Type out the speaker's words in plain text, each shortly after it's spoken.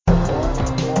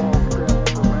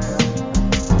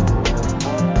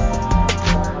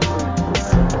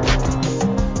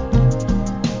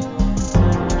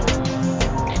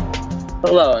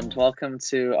and welcome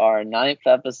to our ninth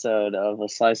episode of A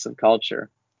Slice of Culture.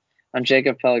 I'm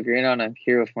Jacob Pellegrino, and I'm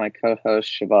here with my co-host,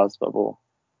 Shabazz Babul.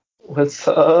 What's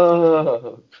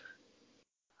up?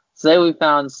 Today we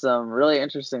found some really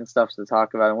interesting stuff to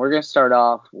talk about, and we're going to start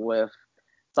off with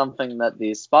something that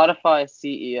the Spotify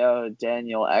CEO,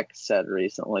 Daniel Ek, said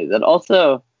recently that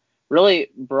also really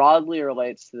broadly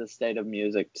relates to the state of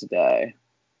music today.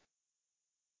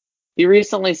 He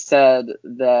recently said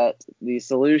that the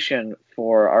solution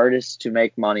for artists to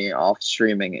make money off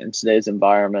streaming in today's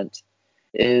environment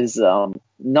is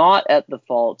not at the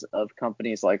fault of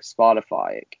companies like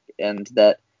Spotify, and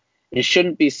that it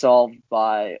shouldn't be solved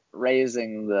by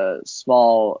raising the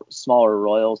smaller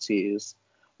royalties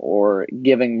or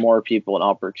giving more people an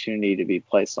opportunity to be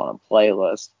placed on a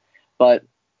playlist. But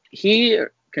he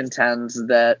contends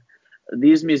that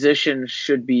these musicians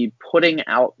should be putting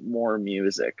out more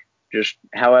music just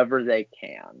however they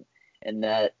can, and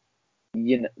that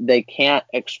they can't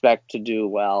expect to do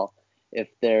well if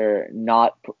they're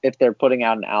putting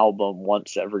out an album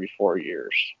once every 4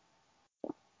 years.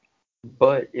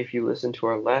 But if you listen to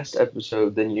our last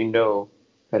episode, then you know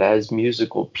that as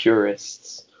musical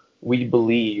purists, we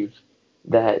believe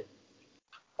that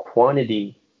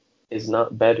quantity is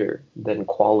not better than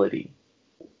quality.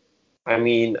 I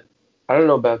mean, I don't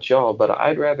know about y'all, but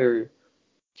I'd rather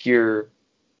hear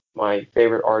my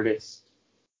favorite artist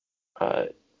uh,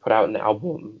 put out an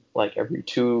album like every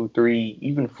 2, 3,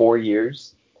 even 4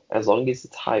 years, as long as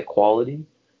it's high quality,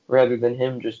 rather than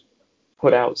him just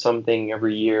put out something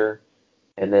every year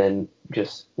and then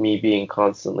just me being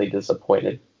constantly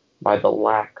disappointed by the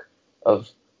lack of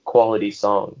quality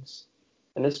songs.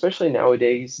 And especially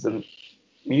nowadays, the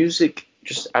music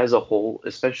just as a whole,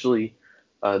 especially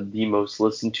the most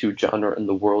listened to genre in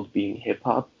the world being hip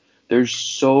hop, there's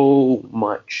so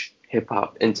much hip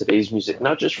hop in today's music,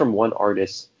 not just from one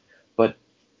artist, but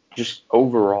just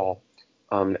overall.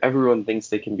 Everyone thinks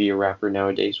they can be a rapper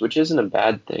nowadays, which isn't a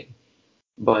bad thing,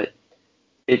 but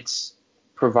it's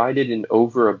provided an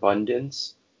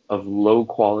overabundance of low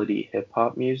quality hip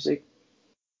hop music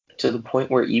to the point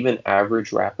where even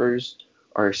average rappers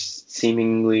are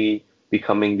seemingly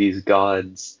becoming these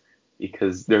gods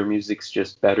because their music's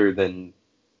just better than,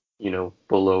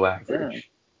 below Yeah. average.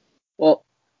 Well,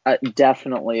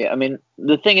 definitely. I mean,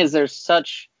 the thing is,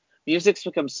 music's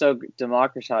become so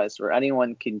democratized where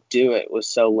anyone can do it with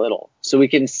so little. So we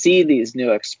can see these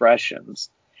new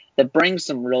expressions that bring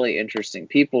some really interesting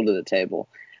people to the table.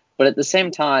 But at the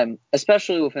same time,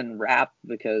 especially within rap,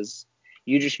 because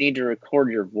you just need to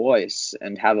record your voice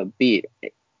and have a beat.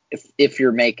 If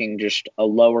you're making just a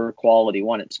lower quality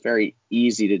one, it's very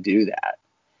easy to do that.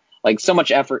 Like, so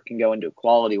much effort can go into a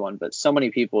quality one, but so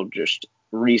many people just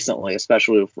recently,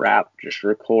 especially with rap, just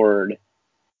record,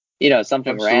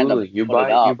 something random, Absolutely. You put it buy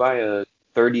you up. buy a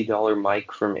 $30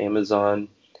 mic from Amazon,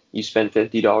 you spend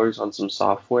 $50 on some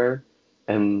software,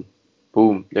 and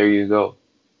boom, there you go.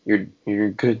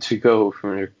 You're good to go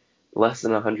for less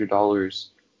than $100,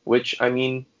 which I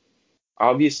mean,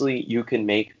 obviously you can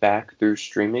make back through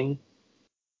streaming,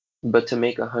 but to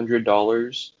make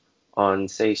 $100 on,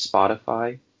 say,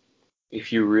 Spotify,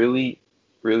 if you really,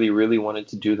 really, really wanted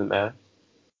to do the math,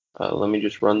 let me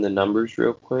just run the numbers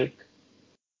real quick.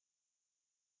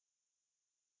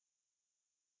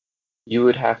 You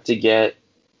would have to get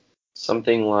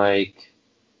something like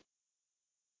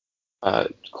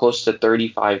close to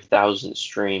 35,000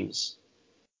 streams,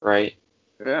 right?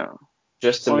 Yeah.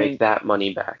 Just to I make mean, that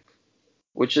money back,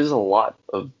 which is a lot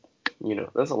of,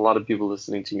 that's a lot of people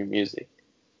listening to your music.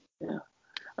 yeah.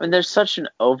 I mean, there's such an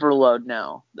overload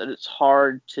now that it's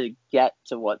hard to get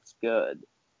to what's good.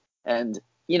 And,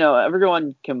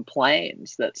 everyone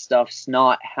complains that stuff's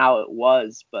not how it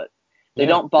was, but they Yeah,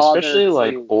 don't bother especially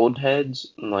like to. old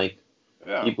heads and like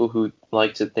Yeah. people who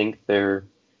like to think they're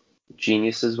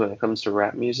geniuses when it comes to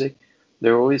rap music.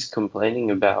 They're always complaining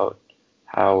about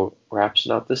how rap's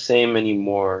not the same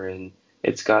anymore and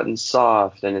it's gotten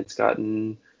soft and it's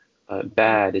gotten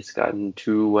bad, it's gotten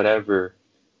too whatever.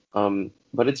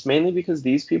 But it's mainly because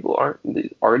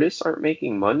the artists aren't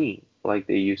making money like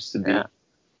they used to Yeah. be.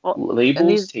 Well, and Labels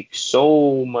these. take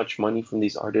so much money from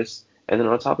these artists, and then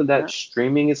on top of that, Yeah.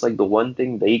 streaming is like the one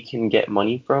thing they can get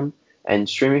money from, and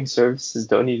streaming services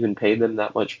don't even pay them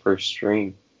that much per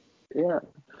stream. Yeah.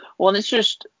 Well, and it's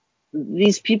just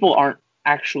these people aren't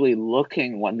actually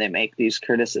looking when they make these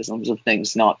criticisms of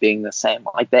things not being the same.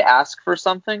 Like, they ask for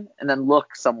something and then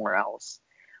look somewhere else.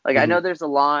 Like, I Hmm. know there's a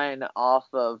line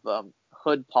off of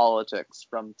Hood Politics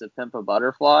from To Pimp a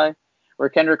Butterfly where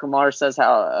Kendrick Lamar says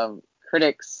how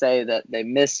critics say that they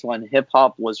miss when hip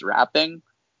hop was rapping,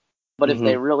 but if Hmm.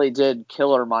 they really did,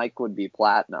 Killer Mike would be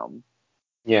platinum.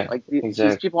 Yeah, Like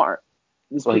exactly. these people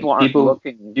Like aren't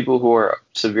looking. people who are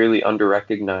severely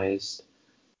underrecognized.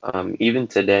 Even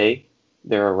today,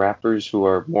 there are rappers who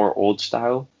are more old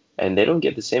style, and they don't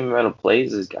get the same amount of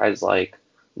plays as guys like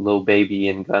Lil Baby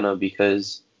and Gunna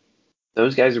because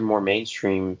those guys are more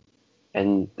mainstream,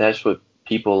 and that's what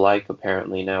people like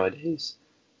apparently nowadays.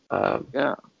 Um,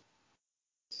 Yeah.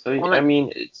 so Well, I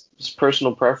mean, it's just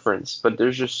personal preference, but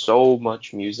there's just so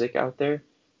much music out there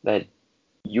that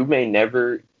you may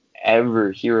never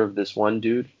ever hear of this one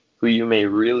dude who you may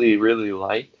really really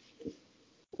like,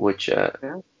 which yeah.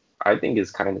 I think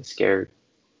is kind of scary.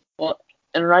 Well,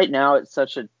 and right now it's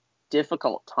such a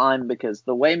difficult time because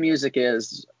the way music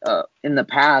is, in the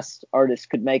past, artists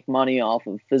could make money off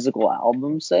of physical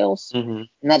album sales, Hmm.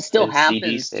 and that still And CD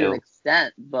happens to an sales.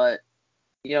 extent. But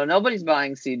nobody's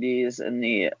buying CDs, and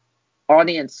the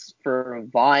audience for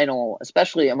vinyl,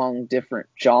 especially among different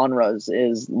genres,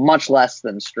 is much less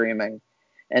than streaming.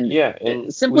 And Yeah,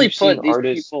 and simply put, we've seen these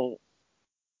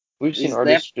they have,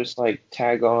 artists just like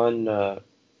tag on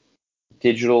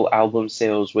digital album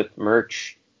sales with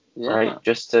merch, yeah, right?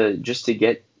 Just to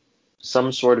get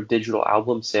some sort of digital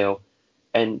album sale.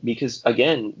 And because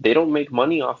again, they don't make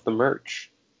money off the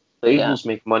merch. yeah. Labels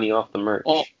make money off the Well,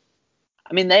 merch.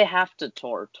 I mean, they have to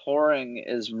tour. Touring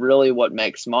is really what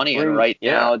makes money, and Touring, right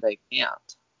yeah, now they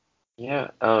can't. yeah.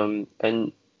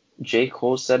 And J.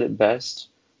 Cole said it best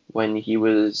when he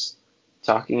was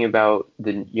talking about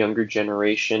the younger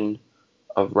generation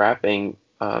of rapping.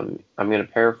 I'm going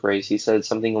to paraphrase. He said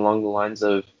something along the lines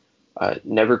of,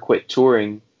 "Never quit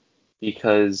touring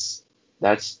because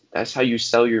that's how you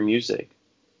sell your music.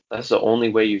 That's the only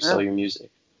way you sell Yeah. your music."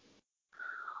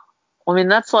 I mean,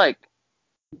 that's like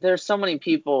there's so many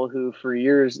people who for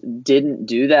years didn't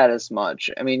do that as much.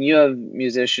 I mean, you have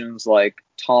musicians like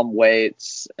Tom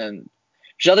Waits and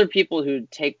there's other people who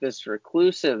take this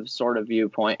reclusive sort of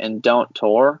viewpoint and don't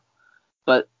tour,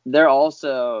 but they're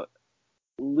also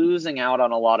losing out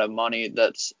on a lot of money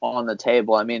that's on the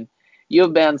table. I mean, you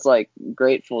have bands like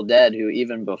Grateful Dead who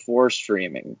even before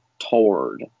streaming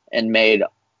toured and made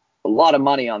a lot of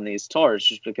money on these tours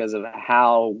just because of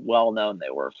how well known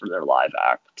they were for their live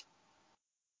act.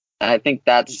 And I think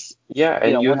that's, Yeah,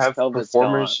 and you once have COVID's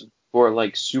performers gone, who are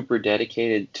like super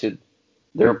dedicated to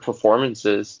their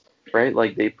performances, right?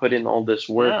 Like they put in all this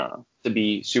work yeah, to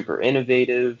be super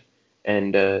innovative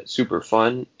and super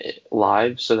fun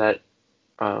live, so that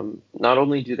not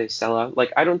only do they sell out,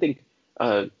 like I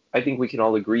think we can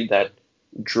all agree that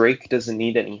Drake doesn't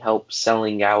need any help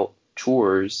selling out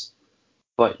tours,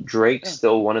 but Drake's yeah,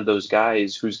 still one of those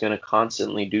guys who's going to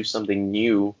constantly do something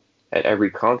new at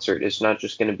every concert. It's not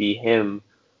just going to be him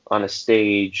on a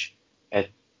stage at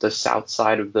the south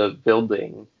side of the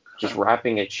building just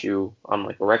rapping at you on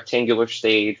like a rectangular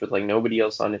stage with like nobody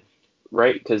else on it,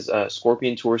 right? Because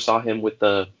Scorpion Tour saw him with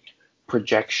the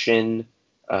projection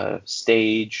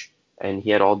stage, and he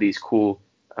had all these cool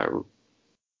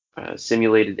uh,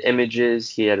 simulated images.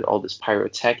 He had all this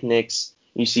pyrotechnics.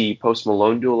 You see Post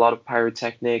Malone do a lot of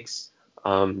pyrotechnics.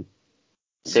 Um,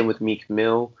 Same with Meek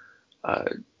Mill. Uh,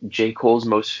 J. Cole's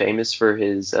most famous for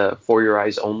his For Your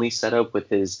Eyes Only setup with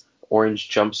his orange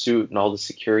jumpsuit and all the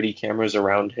security cameras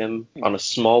around him on a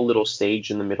small little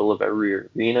stage in the middle of every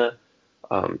arena.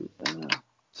 Um, yeah.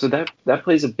 so that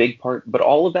plays a big part, but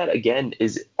all of that again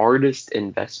is artist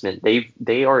investment.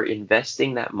 They are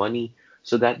investing that money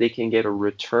so that they can get a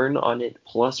return on it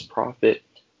plus profit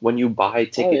when you buy Oh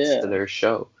tickets to yeah. their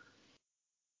show.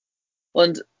 Well,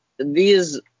 and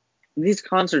these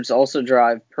concerts also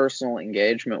drive personal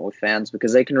engagement with fans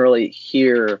because they can really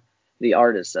hear the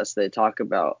artists as they talk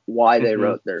about why they Hmm.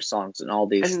 wrote their songs and all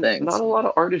these And not things. a lot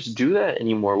of artists do that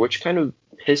anymore, which kind of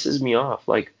pisses me off.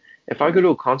 Like if I go to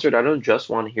a concert, I don't just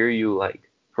want to hear you like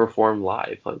perform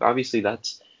live. Like obviously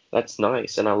that's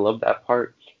nice and I love that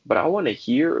part, but I want to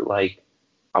hear like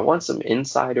I want some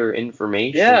insider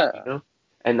information, you Yeah. know?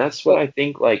 And that's what Well, I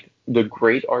think like the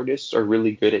great artists are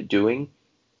really good at doing.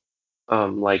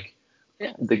 Like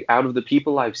yeah. the out of the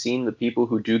people I've seen, the people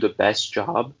who do the best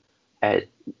job at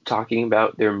talking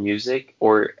about their music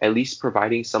or at least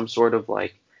providing some sort of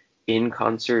like in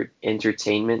concert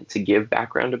entertainment to give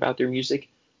background about their music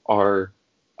are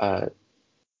uh,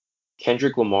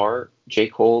 Kendrick Lamar, J.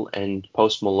 Cole, and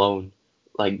Post Malone.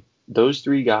 Like those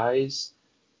three guys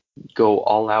go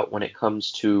all out when it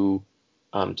comes to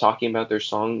talking about their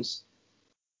songs.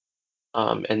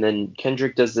 And then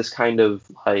Kendrick does this kind of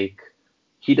like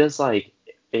he does like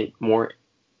it more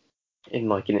in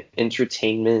like an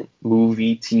entertainment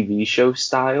movie TV show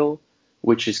style,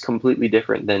 which is completely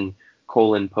different than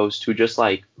Cole and Post, who just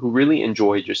like who really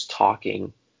enjoy just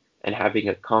talking and having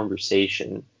a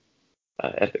conversation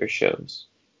at their shows.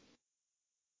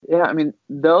 Yeah, I mean,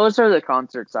 those are the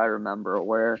concerts I remember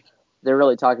where they're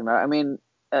really talking about. I mean,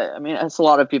 as a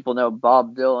lot of people know,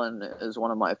 Bob Dylan is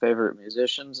one of my favorite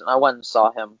musicians, and I went and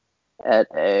saw him at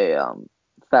a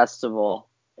festival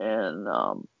in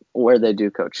where they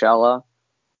do Coachella,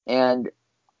 and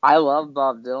I love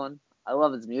Bob Dylan. I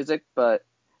love his music, but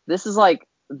this is like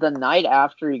the night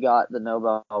after he got the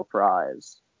Nobel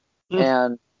Prize, Hmm.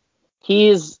 and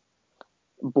he's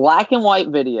black and white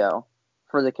video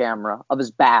for the camera of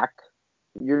his back.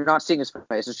 You're not seeing his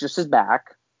face; it's just his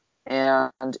back,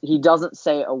 and he doesn't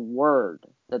say a word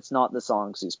that's not the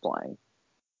songs he's playing.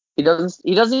 He doesn't.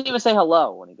 He doesn't even say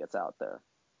hello when he gets out there.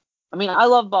 I mean, I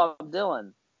love Bob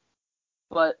Dylan,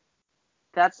 but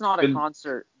that's not a Could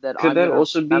concert that could I'm that gonna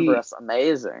also remember be as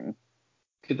amazing.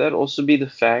 could that also be the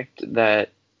fact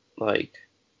that like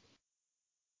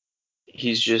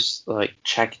he's just like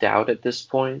checked out at this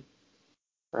point,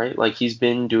 right? Like he's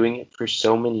been doing it for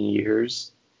so many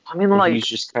years I mean, and he's like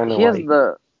just kind of he has like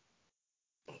the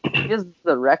he has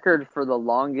the record for the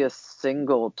longest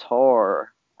single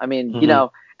tour. I mean, mhm,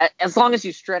 as long as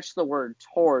you stretch the word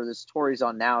tour, this tour he's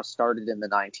on now started in the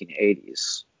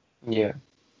 1980s. yeah.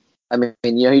 I mean,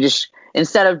 he just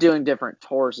instead of doing different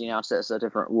tours, he now says a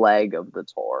different leg of the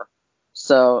tour.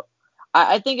 So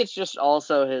I think it's just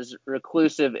also his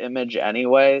reclusive image,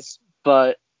 anyways.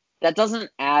 But that doesn't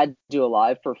add to a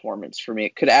live performance for me.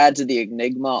 It could add to the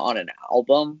enigma on an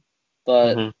album,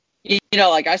 but Mhm.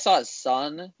 like I saw his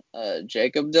son,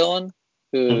 Jacob Dylan,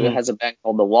 who Mhm. has a band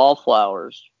called the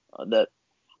Wallflowers that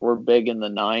were big in the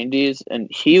 90s, and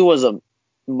he was a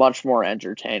much more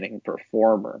entertaining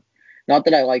performer. Not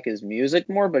that I like his music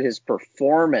more, but his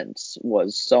performance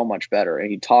was so much better. And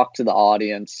he talked to the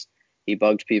audience. He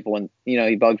bugged people, and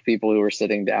he bugged people who were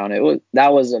sitting down.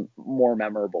 That was a more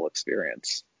memorable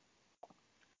experience.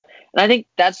 And I think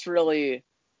that's really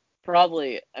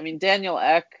probably. I mean, Daniel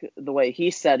Ek, the way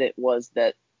he said it was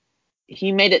that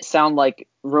he made it sound like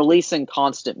releasing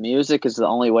constant music is the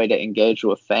only way to engage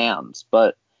with fans.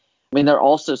 But I mean, there are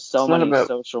also It's so not many about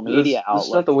social this. media This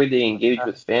is not the outlets way and they things like engage that.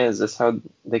 with fans. That's how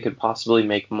they could possibly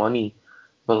make money.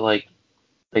 But like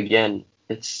again,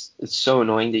 it's so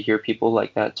annoying to hear people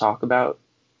like that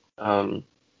um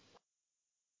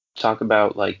talk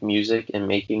about like music and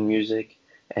making music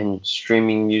and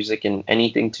streaming music and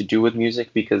anything to do with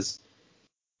music because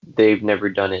they've never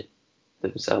done it Yeah,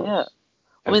 themselves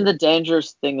I mean, the ever.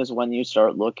 dangerous thing is when you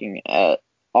start looking at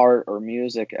art or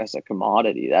music as a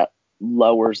commodity that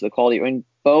lowers the quality. I mean,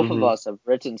 both of Hmm. us have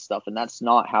written stuff, and that's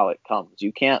not how it comes.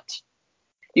 You can't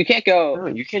go No,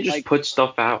 you can't just like put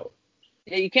stuff out.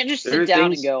 yeah, you can't just There sit are down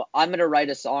and things, go, I'm gonna write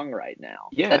a song right now.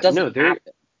 That yeah, doesn't no,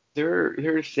 happen.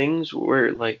 there are things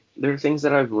where like there are things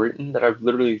that I've written that I've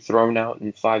literally thrown out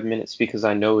in 5 minutes because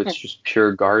I know it's just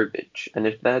pure garbage. And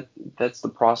if that's the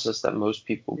process that most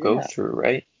people go Yeah, through,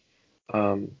 right?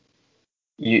 Um,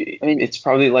 I mean, it's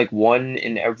probably like one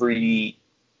in every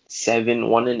seven,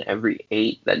 one in every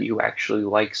eight that you actually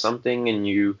like something and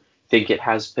you think it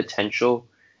has potential.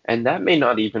 And that may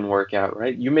not even work out,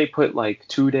 right? You may put like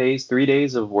 2 days, 3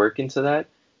 days of work into that,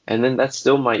 and then that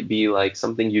still might be like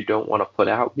something you don't want to put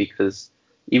out because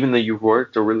even though you've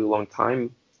worked a really long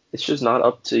time, it's just not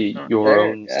up to not your there.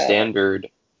 own Yeah, standard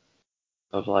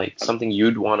of like something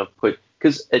you'd want to put.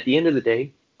 Because at the end of the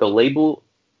day, the label,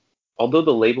 although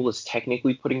the label is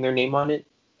technically putting their name on it,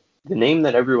 the name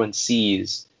that everyone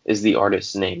sees is the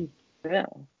artist's name. yeah,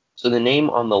 So the name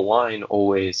on the line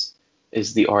always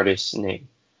is the artist's name.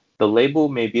 The label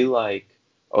may be like,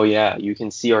 oh yeah, you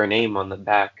can see our name on the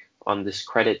back on this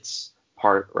credits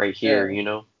part right here,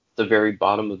 yeah. the very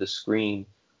bottom of the screen.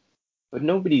 But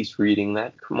nobody's reading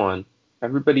that. Come on.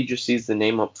 Everybody just sees the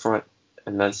name up front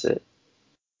and that's it.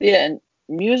 Yeah, and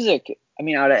music, I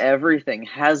mean, out of everything,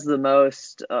 has the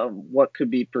most what could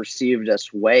be perceived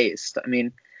as waste. I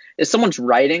mean, if someone's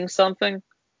writing something,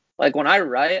 like when I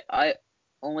write, I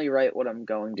only write what I'm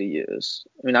going to use.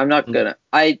 I mean, I'm not Mhm. gonna.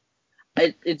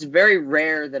 It's very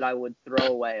rare that I would throw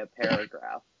away a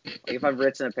paragraph. Like if I've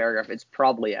written a paragraph, it's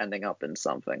probably ending up in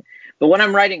something. But when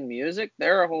I'm writing music,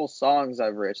 there are whole songs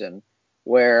I've written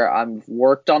where I've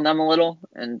worked on them a little,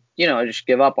 and I just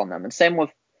give up on them. And same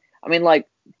with, I mean, like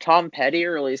Tom Petty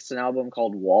released an album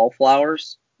called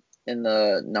Wallflowers in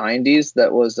the '90s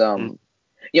that was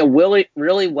really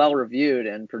really well reviewed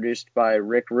and produced by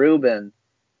Rick Rubin.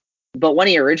 But when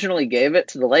he originally gave it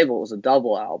to the label, it was a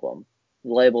double album.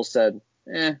 The label said,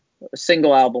 a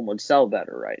single album would sell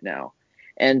better right now.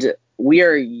 And we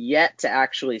are yet to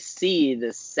actually see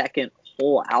the second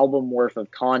whole album worth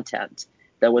of content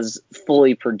that was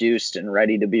fully produced and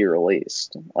ready to be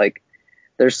released. Like,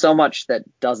 there's so much that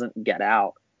doesn't get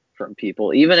out from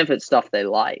people, even if it's stuff they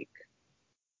like.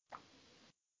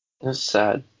 That's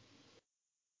sad.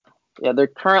 Yeah, they're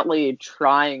currently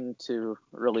trying to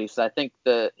release. I think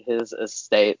that his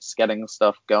estate's getting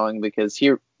stuff going because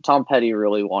Tom Petty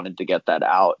really wanted to get that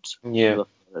out Yeah.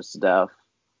 before his death.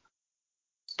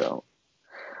 So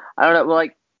I don't know,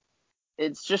 like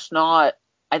it's just not.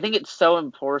 I think it's so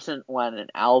important when an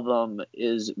album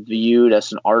is viewed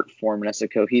as an art form and as a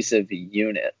cohesive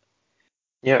unit.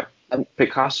 Yeah. Um,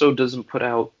 Picasso doesn't put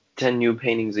out 10 new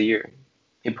paintings a year.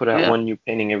 He put out yeah, one new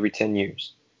painting every 10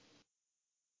 years.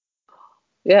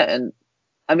 yeah, and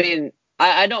I mean,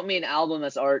 I don't mean album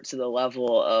as art to the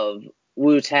level of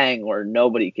Wu Tang where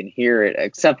nobody can hear it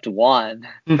except one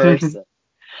person.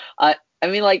 I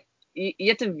mean, like you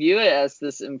have to view it as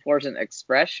this important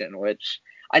expression, which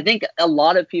I think a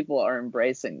lot of people are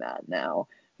embracing that now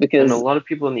And a because lot of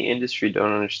people in the industry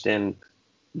don't understand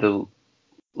the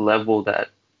level that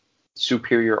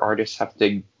superior artists have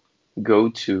to go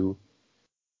to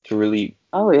really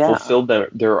oh yeah, fulfill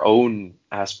their own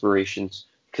aspirations.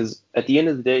 Because at the end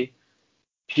of the day,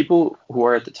 people who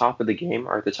are at the top of the game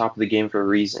are at the top of the game for a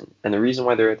reason. And the reason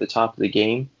why they're at the top of the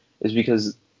game is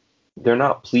because they're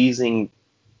not pleasing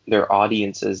their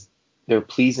audiences, they're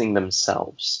pleasing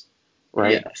themselves,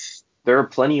 right? yes, There are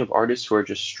plenty of artists who are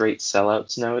just straight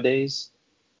sellouts nowadays,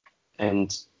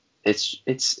 and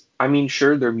it's I mean,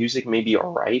 sure, their music may be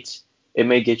all right. It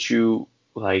may get you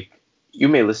like you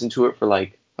may listen to it for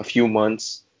like a few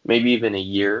months, maybe even a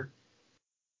year,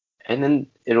 and then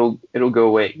it'll go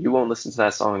away. You won't listen to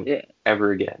that song yeah.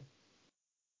 ever again.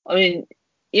 I mean,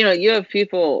 you have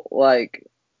people like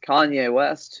Kanye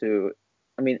West who,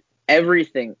 I mean,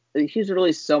 everything. He's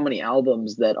released so many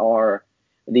albums that are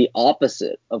the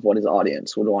opposite of what his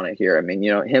audience would want to hear. I mean,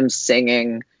 him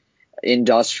singing,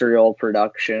 industrial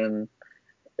production,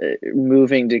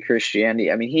 moving to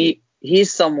Christianity. I mean,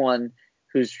 he's someone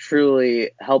who's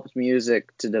truly helped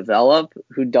music to develop,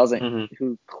 Hmm.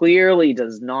 who clearly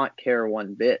does not care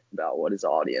one bit about what his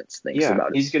audience thinks Yeah,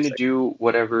 about his he's gonna music. do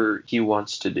whatever he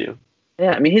wants to do,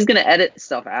 Yeah, I mean, he's gonna edit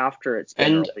stuff after it's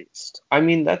been and released. I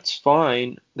mean that's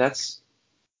fine. That's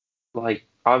like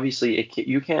obviously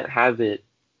you can't have it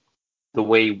the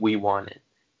way we want it.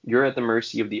 You're at the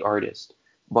mercy of the artist,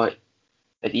 but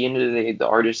at the end of the day, the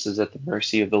artist is at the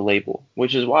mercy of the label,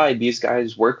 which is why these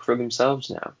guys work for themselves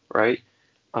now, right?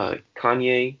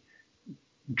 Kanye,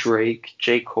 Drake,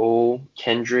 J. Cole,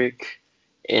 Kendrick,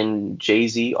 and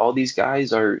Jay-Z, all these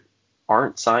guys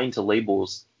aren't signed to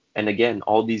labels. And again,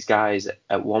 all these guys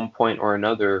at one point or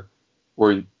another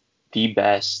were the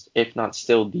best, if not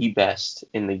still the best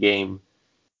in the game.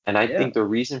 And I Yeah, think the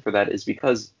reason for that is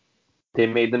because they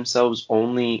made themselves the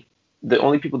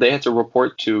only people they had to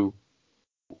report to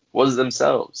was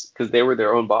themselves because they were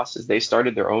their own bosses. They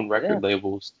started their own yeah. record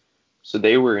labels, so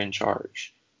they were in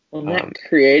charge. Well, Um, that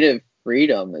creative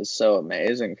freedom is so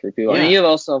amazing for people. I mean, yeah, you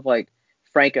also have like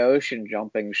Frank Ocean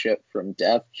jumping ship from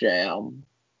Def Jam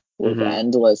with hmm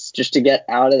Endless just to get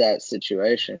out of that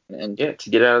situation. And yeah, to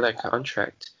get out of that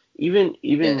contract. Even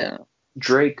yeah,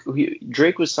 Drake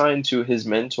was signed to his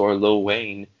mentor Lil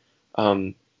Wayne,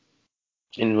 um,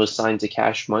 and was signed to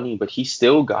Cash Money, but he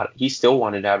still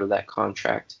wanted out of that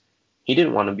contract. He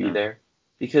didn't want to be yeah, there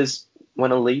because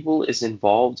when a label is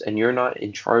involved and you're not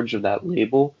in charge of that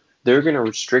label, they're going to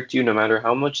restrict you no matter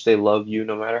how much they love you,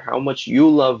 no matter how much you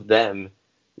love them,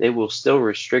 they will still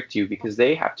restrict you because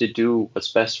they have to do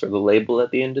what's best for the label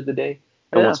at the end of the day.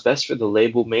 And yeah. what's best for the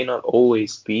label may not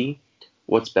always be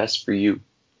what's best for you.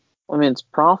 I mean, it's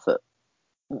profit.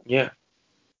 Yeah.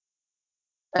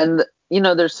 And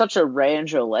there's such a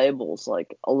range of labels,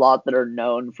 like a lot that are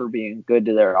known for being good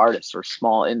to their artists or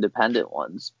small independent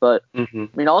ones. But Hmm.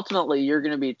 I mean, ultimately, you're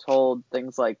going to be told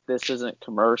things like this isn't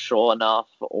commercial enough,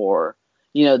 or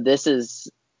this is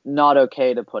not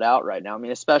okay to put out right now. I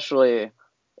mean, especially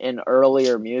in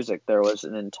earlier music, there was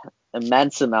an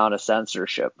immense amount of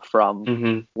censorship from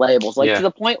Hmm. labels, like to Yeah.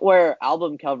 the point where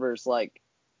album covers like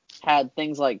had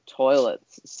things like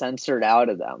toilets censored out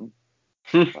of them,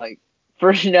 like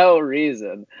for no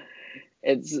reason.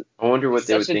 It's I wonder what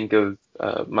they such would a think of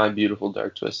My Beautiful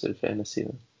Dark Twisted Fantasy.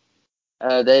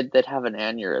 they'd have an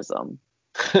aneurysm.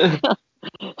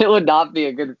 It would not be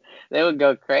a good. They would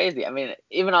go crazy. I mean,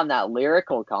 even on that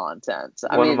lyrical content.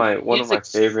 I mean, One of my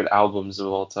music's. favorite albums of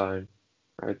all time,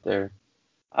 right there.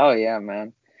 Oh yeah,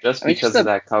 man. Just I mean, just because of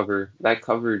the. that cover. That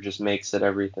cover just makes it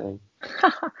everything.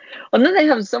 Well, then they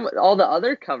have all the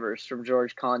other covers from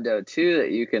George Condo too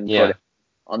that you can put Yeah,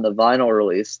 on the vinyl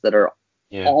release that are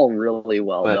yeah. all really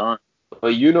well But done.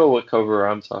 but you know what cover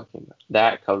I'm talking about.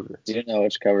 That cover. Do you know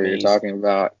which cover you're Amazing. talking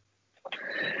about?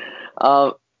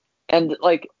 Um, and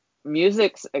like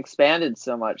music's expanded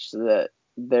so much that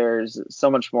there's so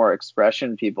much more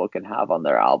expression people can have on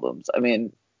their albums. I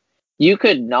mean, you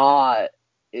could not,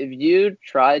 if you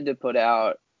tried to put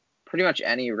out pretty much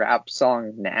any rap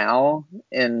song now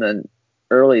in the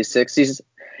early 60s,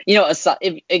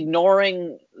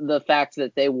 ignoring the fact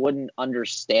that they wouldn't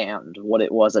understand what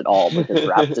it was at all because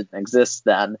rap didn't exist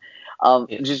then,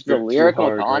 just the Too lyrical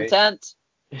hard, right? content,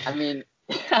 I mean,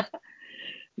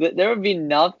 there would be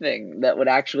nothing that would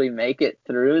actually make it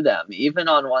through them, even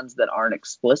on ones that aren't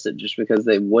explicit, just because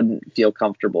they wouldn't feel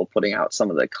comfortable putting out some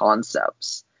of the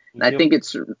concepts. And I Yep. think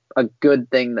it's a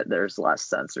good thing that there's less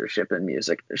censorship in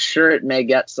music. Sure, it may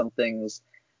get some things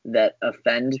that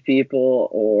offend people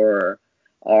or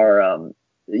are,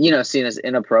 seen as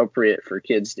inappropriate for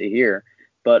kids to hear.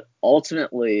 But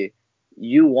ultimately,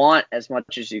 you want as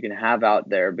much as you can have out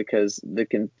there because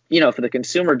if the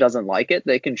consumer doesn't like it,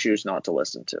 they can choose not to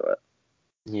listen to it.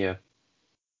 Yeah.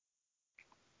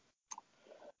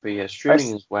 But yeah,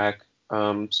 streaming is whack.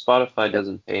 Spotify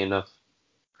doesn't pay enough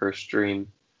per stream.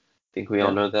 I think we all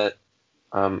Yeah. know that.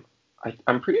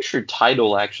 I'm pretty sure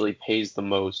Tidal actually pays the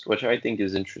most, which I think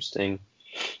is interesting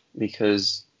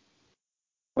because,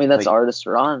 I mean, that's like, artist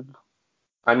run.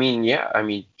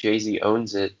 Jay-Z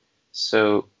owns it,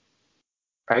 so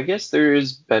I guess there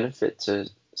is benefit to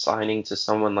signing to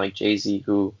someone like Jay-Z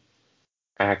who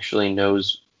actually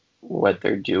knows what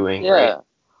they're doing, right? Yeah.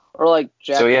 Or like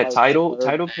So Jack yeah, White's third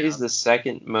Tidal pays band. the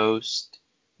second most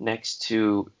next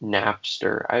to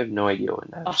Napster. I have no idea what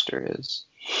Oh, Napster is.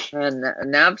 and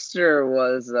Napster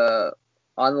was a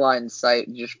online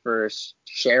site just for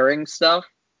sharing stuff,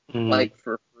 Hmm. like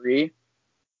for free.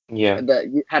 Yeah, That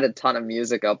had a ton of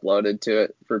music uploaded to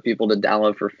it for people to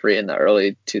download for free in the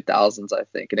early 2000s, I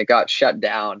think, and it got shut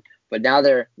down. But now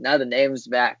the name's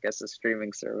back as a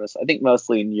streaming service. I think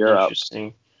mostly in Europe.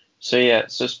 interesting. So yeah,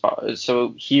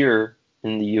 so here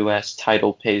in the U.S.,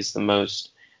 Tidal pays the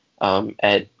most,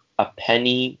 at a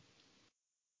penny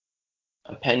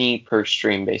per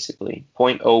stream, basically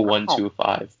Oh,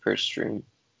 0.0125 per stream,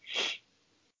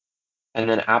 and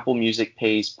then Apple Music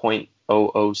pays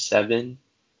 0.007.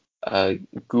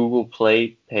 Google Play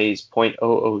pays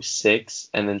 0.006,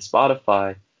 and then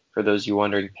Spotify, for those you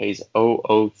wondering, pays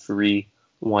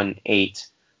 0.00318.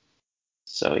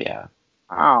 So yeah,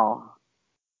 wow,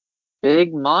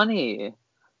 big money.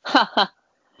 yeah,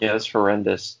 that's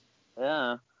horrendous.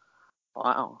 Yeah,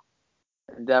 wow.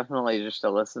 Definitely just to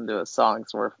listen to a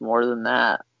song's worth more than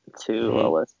that to a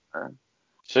Hmm. listener.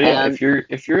 So yeah, And if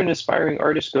you're an aspiring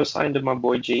artist, go sign to my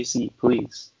boy JC,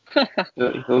 please.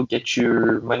 He'll get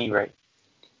your money right,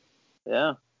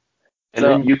 yeah, and so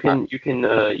then you can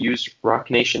use Rock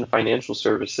Nation Financial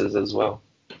Services as well.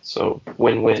 So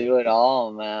win-win. do it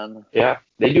all, man. Yeah,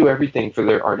 they do everything for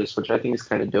their artists, which I think is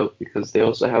kind of dope because they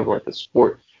also have Yeah, like a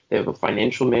sport. They have a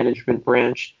financial management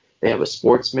branch. They have a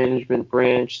sports management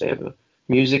branch. They have a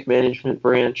music management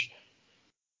branch.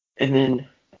 And then,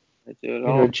 they do it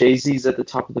all. Jay-Z's at the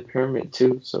top of the pyramid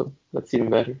too, so that's even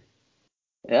better.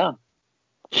 Yeah,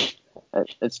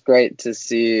 it's great to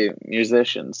see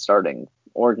musicians starting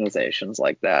organizations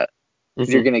like that.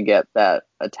 You're Hmm. gonna get that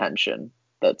attention.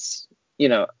 That's you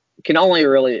know can only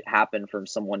really happen from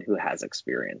someone who has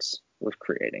experience with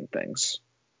creating things.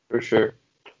 For sure.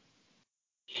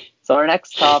 So our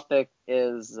next topic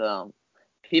is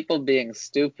people being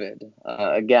stupid.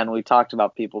 Again, we talked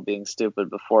about people being stupid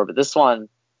before, but this one,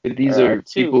 But these are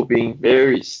two, people being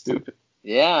very stupid.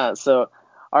 yeah. So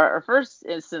our first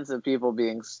instance of people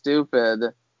being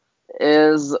stupid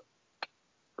is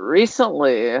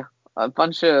recently a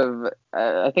bunch of,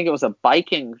 I think it was a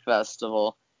biking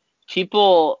festival.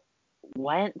 People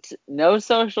went no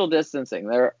social distancing.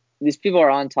 These people are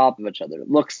on top of each other. It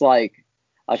looks like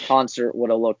a concert would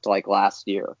have looked like last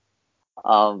year.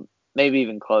 Maybe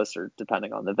even closer,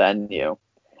 depending on the venue.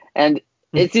 And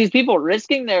it's these people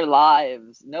risking their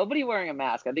lives, nobody wearing a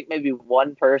mask. I think maybe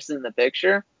one person in the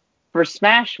picture for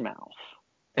Smash Mouth.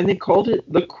 And they called it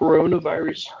the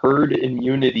Coronavirus Herd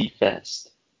Immunity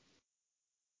Fest.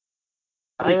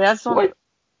 I mean, Like, what?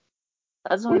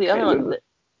 that's one of What the other kind ones. of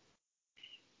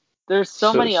There's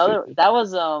so so many other. stupid? That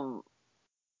was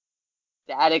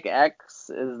Static X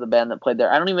is the band that played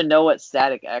there. I don't even know what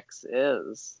Static X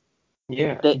is.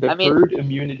 Yeah, They, the I mean, Herd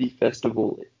Immunity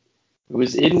Festival. It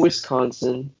was in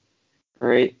Wisconsin,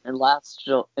 right?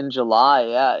 in July,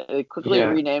 yeah, they quickly Yeah.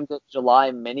 renamed it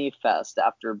July Mini Fest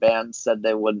after bands said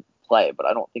they wouldn't play, but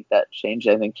I don't think that changed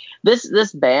anything.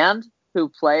 This band who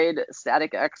played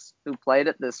Static X, who played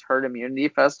at this herd immunity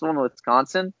festival in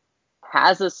Wisconsin,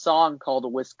 has a song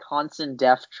called Wisconsin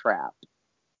Death Trap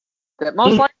that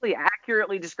most likely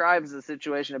accurately describes the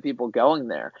situation of people going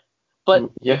there. But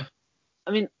Yeah.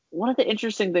 I mean, one of the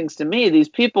interesting things to me, these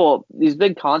people, these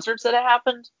big concerts that have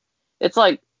happened, it's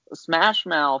like Smash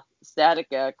Mouth, Static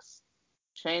X,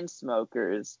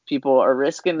 Chainsmokers, people are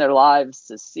risking their lives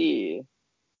to see.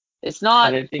 It's And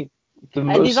not, I think the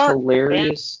these most aren't bands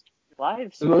hilarious,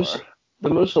 lives the most, for. the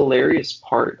most hilarious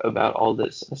part about all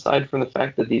this, aside from the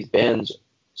fact that these bands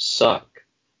suck,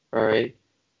 all right,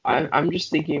 I'm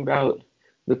just thinking about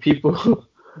the people who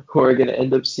are going to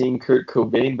end up seeing Kurt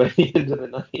Cobain by the end of the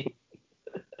night.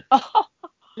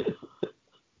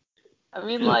 I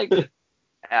mean, like,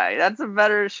 that's a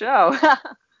better show.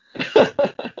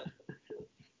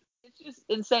 It's just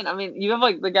insane. I mean, you have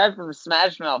like the guy from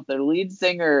Smash Mouth, their lead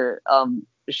singer,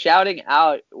 shouting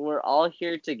out, "We're all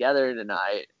here together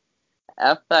tonight.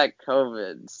 F that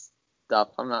COVID stuff."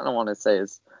 I don't want to say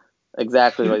is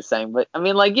exactly what he's saying, but I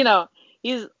mean, like,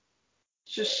 he's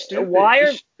It's just stupid. why are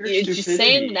Just sheer it's just saying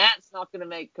stupidity. that's not gonna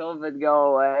make COVID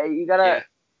go away. You gotta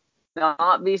Yeah.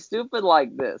 not be stupid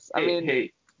like this. I Hey, mean,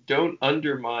 hey, don't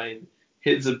undermine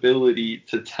his ability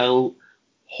to tell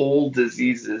whole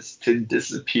diseases to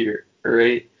disappear, all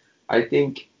right? I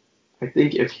think I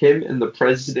think if him and the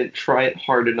president try it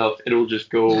hard enough, it'll just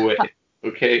go away.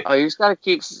 Okay? oh, you just gotta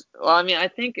keep. Well, I mean, I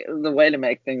think the way to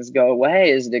make things go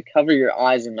away is to cover your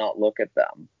eyes and not look at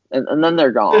them, and then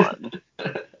they're gone.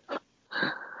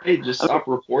 Hey, just I stop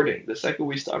reporting. The second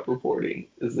we stop reporting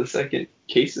is the second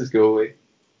cases go away.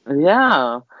 mean,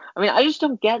 yeah. I mean, I just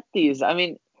don't get these. I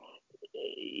mean,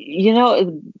 you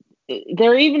know,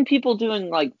 there are even people doing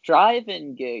like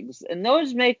drive-in gigs, and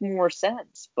those make more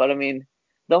sense. But I mean,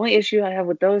 the only issue I have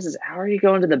with those is how are you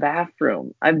going to the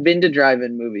bathroom? I've been to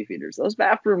drive-in movie theaters. Those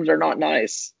bathrooms are not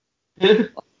nice.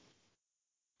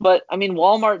 But I mean,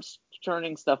 Walmart's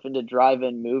turning stuff into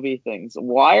drive-in movie things.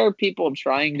 Why are people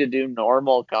trying to do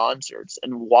normal concerts,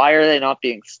 and why are they not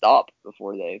being stopped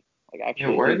before they like Yeah,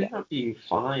 actually why are do they that? not being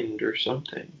fined or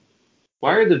something?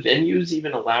 Why are the venues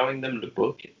even allowing them to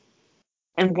book it?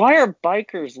 And why are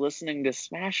bikers listening to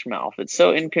Smash Mouth? It's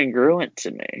so incongruent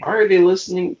to me. Why are they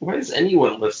listening? Why is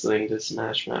anyone listening to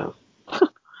Smash Mouth?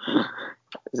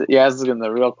 You're asking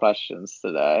the real questions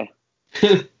today.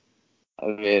 I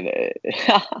mean,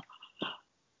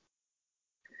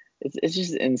 it's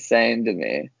just insane to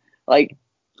me. Like,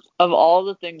 of all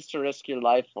the things to risk your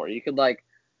life for, you could like,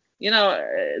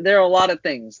 there are a lot of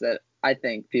things that I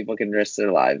think people can risk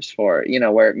their lives for.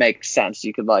 Where it makes sense.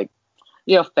 You could like,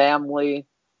 family, hmm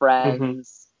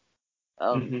friends,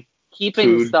 um, hmm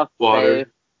keeping Food, stuff safe,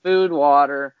 water. food,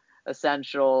 water,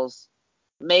 essentials.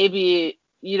 Maybe,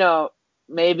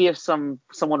 maybe if someone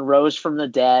rose from the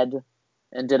dead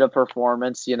and did a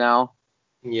performance.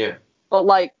 Yeah. But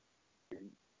like,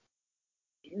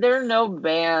 there are no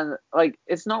band like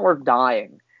it's not worth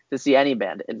dying to see any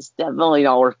band. It's definitely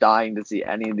not worth dying to see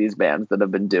any of these bands that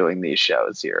have been doing these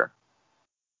shows here.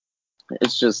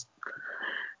 It's just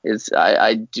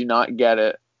I do not get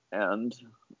it, and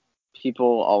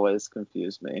people always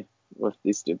confuse me with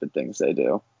these stupid things they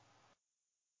do.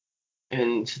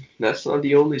 And that's not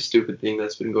the only stupid thing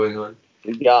that's been going on.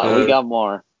 We Uh, got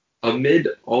more. Amid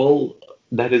all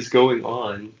that is going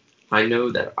on, I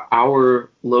know that our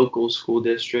local school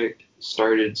district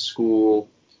started school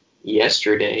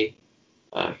yesterday,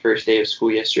 first day of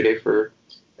school yesterday for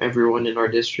everyone in our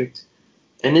district.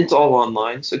 And it's all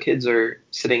online, so kids are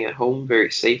sitting at home very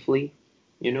safely,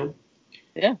 you know?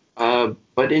 Yeah.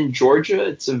 But in Georgia,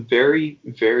 it's a very,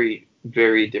 very,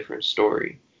 very different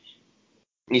story.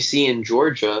 You see, in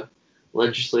Georgia,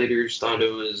 legislators thought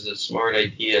it was a smart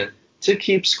idea to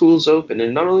keep schools open,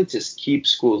 and not only to keep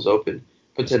schools open,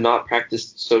 but to not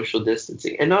practice social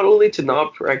distancing. And not only to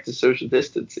not practice social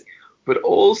distancing, but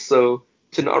also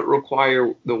to not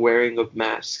require the wearing of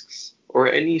masks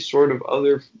or any sort of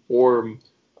other form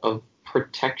of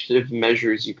protective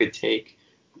measures you could take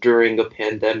during a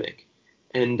pandemic.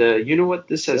 And you know what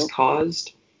this has Yep.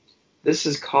 caused? This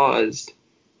has caused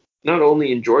not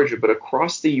only in Georgia, but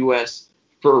across the US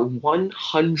for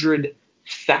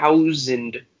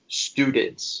 100,000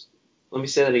 students. Let me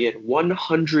say that again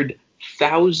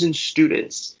 100,000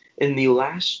 students in the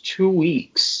last 2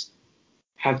 weeks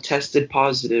have tested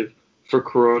positive for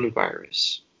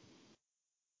coronavirus.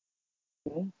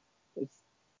 Yeah. It's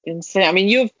insane. I mean,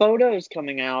 you have photos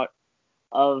coming out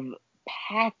of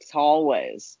packed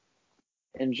hallways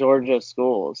in Georgia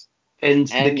schools. And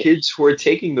the And kids who are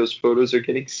taking those photos are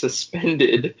getting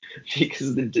suspended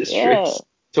because the yeah, districts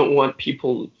don't want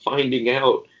people finding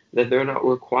out that they're not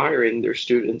requiring their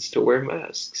students to wear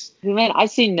masks. man, I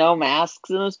see no masks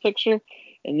in this picture.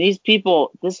 And these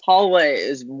people, this hallway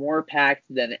is more packed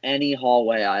than any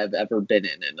hallway I have ever been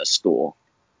in a school.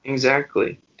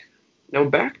 Exactly. Now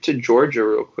back to Georgia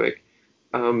real quick.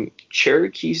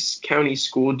 Cherokee County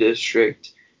School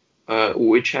District,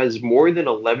 which has more than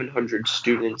 1,100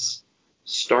 students,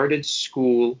 started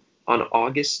school on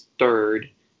August 3rd,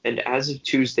 and as of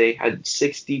Tuesday had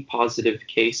 60 positive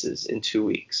cases in 2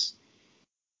 weeks.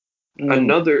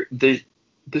 Mm,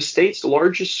 The state's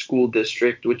largest school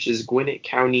district, which is Gwinnett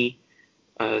County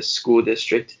School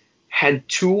District, had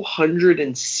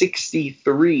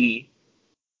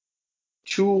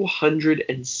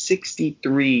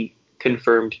 263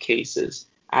 confirmed cases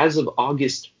as of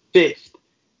August 5th.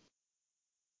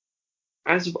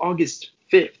 As of August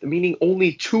 5th, meaning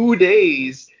only 2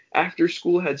 days after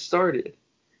school had started,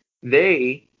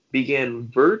 they began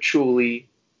virtually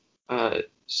uh,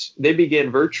 they began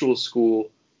virtual school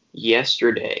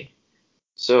yesterday.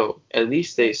 So at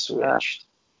least they uh, switched.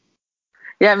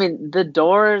 yeah, I mean, the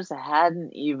doors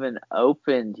hadn't even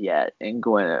opened yet in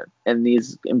Gwinnett, and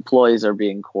these employees are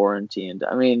being quarantined.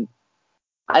 I mean,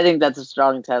 I think that's a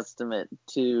strong testament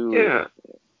to. Yeah,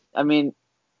 I mean,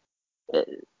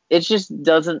 it just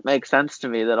doesn't make sense to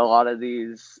me that a lot of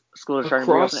these schools are trying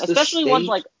to reopen, across the especially ones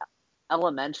state, like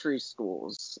elementary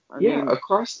schools. I yeah, mean,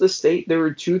 across the state there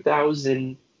were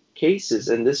 2,000 cases,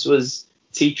 and this was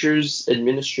teachers,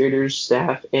 administrators,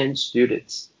 staff, and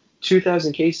students.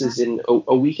 2,000 cases in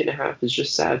a week and a half is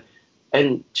just sad.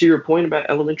 And to your point about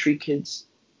elementary kids,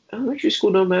 elementary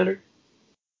school don't matter.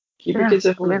 Keep your yeah, kids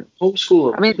at I mean, home.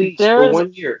 Homeschool I them, mean, please, for there's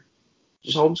 1 year.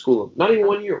 Just homeschool them. Not even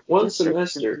 1 year, one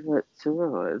districts can semester. do it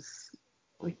too. It's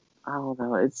Like, I don't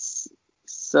know. It's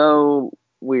so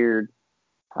weird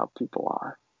how people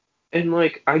are. and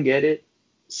like, I get it,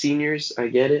 seniors, I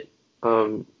get it.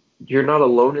 Um, you're not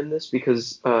alone in this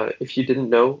because if you didn't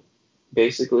know,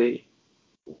 basically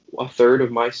a third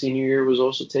of my senior year was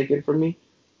also taken from me.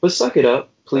 But suck it up,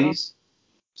 So, please.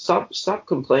 Stop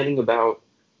complaining about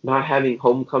not having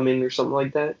homecoming or something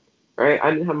like that. All right,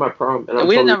 I didn't have my prom, and yeah, I'm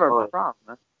we didn't totally have a fine.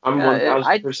 problem. I'm Yeah,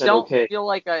 I 1,000% don't okay. feel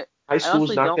like High I school's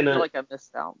honestly not don't feel gonna. like I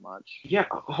missed out much. Yeah,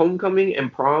 homecoming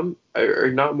and prom are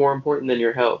not more important than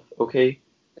your health. Okay,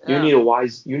 Yeah,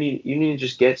 you need to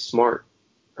just get smart.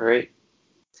 All right,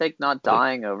 take not like,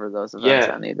 dying over those events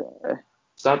yeah, any day.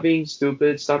 stop being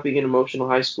stupid. Stop being an emotional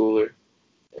high schooler,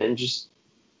 and just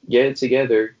get it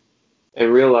together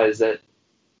and realize that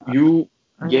you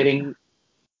Uh, getting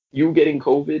you getting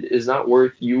COVID is not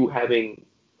worth you having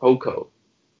HOCO.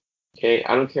 Okay,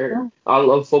 I don't care. yeah. I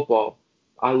love football.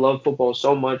 I love football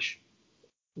so much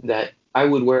that I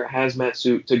would wear a hazmat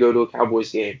suit to go to a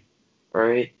Cowboys game. All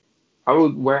right, I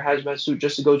would wear a hazmat suit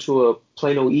just to go to a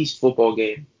Plano East football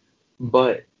game.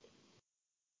 But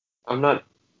I'm not,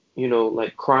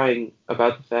 like crying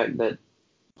about the fact that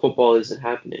football isn't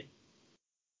happening.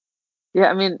 Yeah,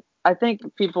 I mean, I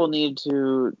think people need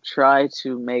to try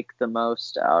to make the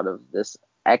most out of this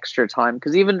extra time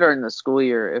because even during the school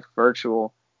year, if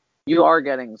virtual, you are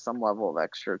getting some level of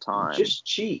extra time. Just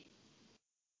cheat.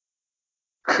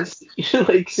 Just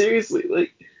like seriously,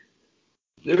 like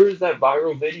there was that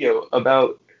viral video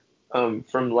about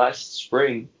from last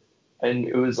spring, and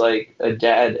it was like a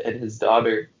dad and his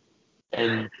daughter,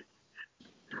 and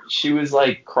she was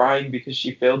like crying because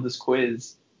she failed this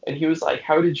quiz, and he was like,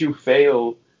 "How did you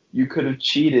fail? You could have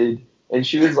cheated." And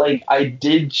she was like, "I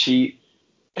did cheat."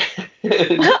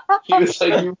 And he was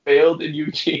like, "You failed and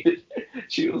you cheated."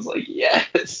 She was like,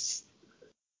 "Yes."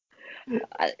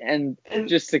 And And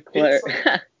just to it's clear,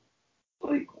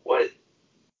 like what?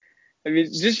 I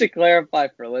mean, just to clarify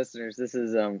for listeners, this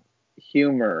is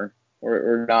humor.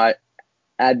 We're not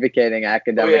advocating Oh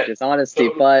academic yeah, dishonesty,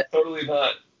 but totally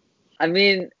not. I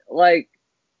mean, like,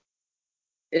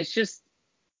 it's just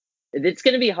it's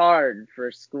going to be hard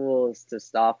for schools to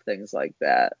stop things like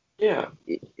that. Yeah,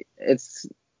 It's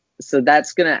so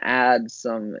that's going to add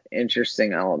some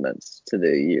interesting elements to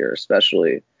the year,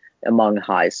 especially among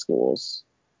high schools.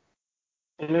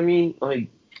 and I mean, like,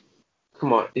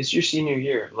 come on, it's your senior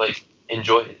year. Like,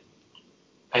 enjoy it.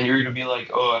 And you're gonna be like,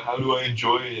 "Oh, how do I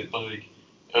enjoy it? Like,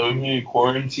 I'm in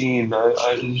quarantine.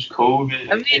 I just COVID.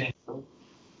 I I mean, can't."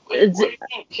 it's What do you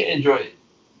mean you can't enjoy it?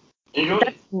 Enjoy it.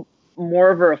 that's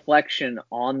more of a reflection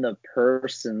on the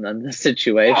person than the Yeah,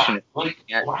 situation. If you like,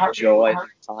 can't how do you? enjoy your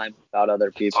time without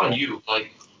other It's on people. you.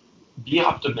 Like, be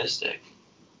optimistic.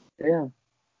 Yeah,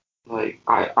 Like,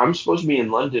 I'm supposed to be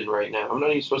in London right now. I'm not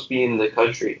even supposed to be in the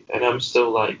country, and I'm still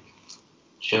like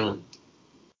chilling.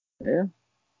 yeah.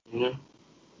 You know,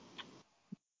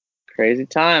 Crazy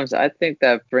times. I think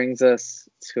that brings us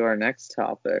to our next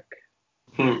topic.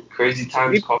 crazy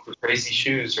times Three, call for crazy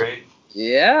shoes, right?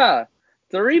 yeah,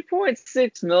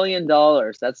 $3.6 million.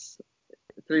 That's That's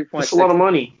a lot 3.6. of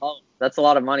money. Oh, that's a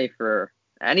lot of money for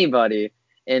anybody.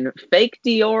 And fake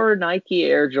Dior Nike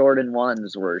Air Jordan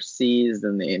 1s were seized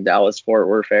in the Dallas Fort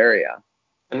Worth area.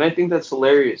 And I think that's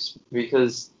hilarious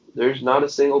because there's not a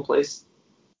single place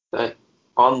that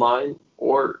online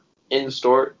or in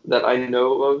store that I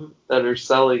know of that are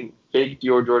selling fake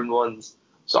Dior Jordan 1s.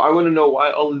 So I want to know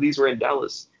why all of these were in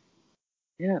Dallas.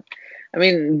 Yeah. I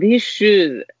mean, these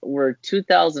shoes were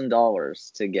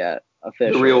 $2,000 to get The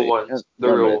real officially. ones. The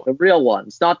real ones. The real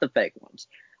ones, not the fake ones.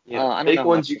 Yeah. I don't know Fake how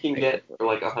ones much you the can fake get ones were. for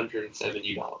like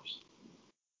 $170.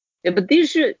 Yeah, but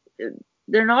these shoes,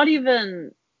 they're not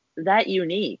even that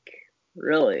unique,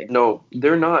 really. No,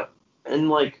 they're not. And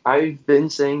like I've been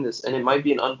saying this, and it might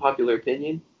be an unpopular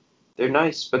opinion. They're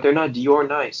nice, but they're not Dior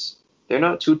nice. They're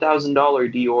not $2,000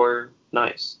 Dior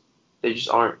nice. They just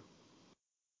aren't.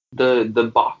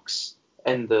 The box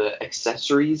and the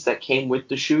accessories that came with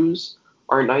the shoes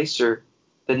are nicer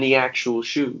than the actual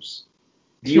shoes.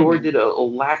 Dior did a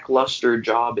lackluster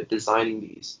job at designing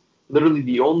these. Literally,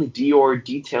 the only Dior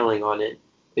detailing on it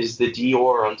is the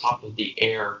Dior on top of the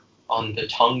Air on the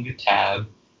tongue tab,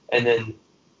 and then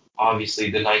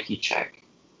obviously the Nike check.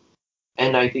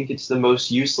 And I think it's the most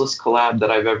useless collab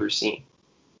that I've ever seen.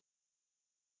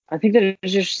 I think that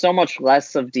there's just so much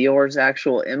less of Dior's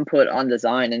actual input on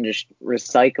design and just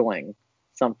recycling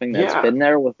something that's Yeah, been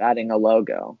there with adding a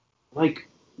logo. like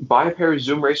buy a pair of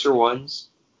Zoom Racer ones,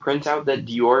 print out that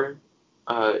Dior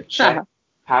check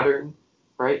pattern,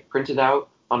 right? Print it out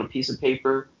on a piece of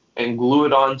paper and glue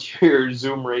it onto your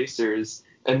Zoom Racers,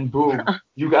 and boom,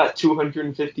 you got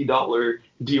 $250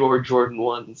 Dior Jordan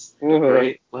ones,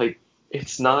 right? Like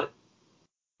it's not,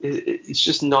 it's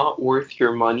just not worth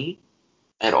your money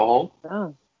at all.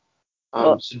 Oh,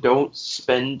 well, So don't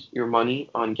spend your money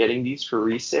on getting these for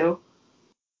resale.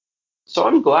 So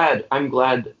I'm glad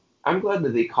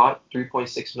that they caught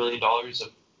 $3.6 million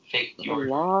of fake a Dior.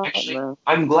 lot, Actually, man.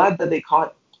 I'm glad that they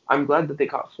caught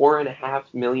 $4.5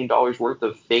 million worth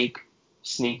of fake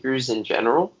sneakers in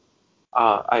general.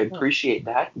 I appreciate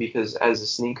that because as a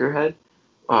sneakerhead,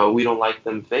 we don't like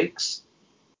them fakes.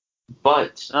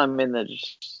 But I mean, they're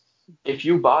just. if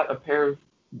you bought a pair of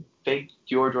fake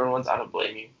Dior Jordan ones, I don't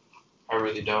blame you. I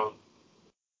really don't.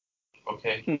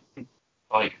 Okay,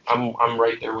 like I'm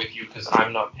right there with you because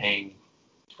I'm not paying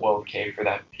 12K for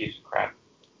that piece of crap.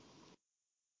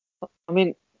 I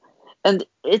mean, and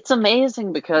it's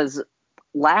amazing because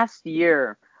last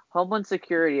year, Homeland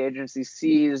Security Agency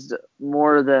seized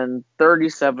more than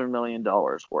 $37 million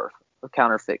worth of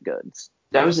counterfeit goods.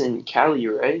 That was in Cali,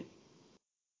 right?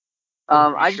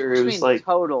 I'm pretty I sure it just was mean like,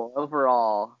 total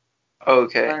overall,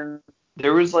 okay. and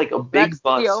There was like a big that's the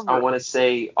bus, I over. want to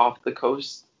say, off the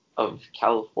coast of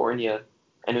California,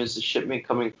 and it was a shipment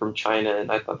coming from China,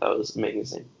 and I thought that was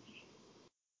amazing.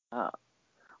 Uh,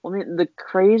 I mean, the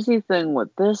crazy thing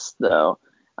with this, though,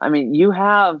 I mean, you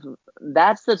have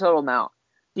that's the total amount.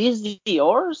 These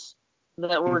Dior's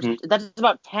Hmm. that's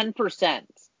about 10%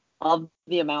 of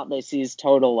the amount they seized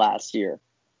total last year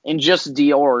in just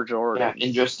Dior Yeah, and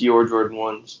Jordans. just Dior Jordan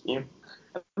ones. Yeah.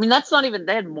 I mean, that's not even.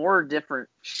 They had more different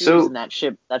shoes in So, that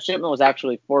ship. That shipment was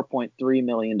actually $4.3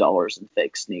 million in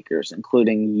fake sneakers,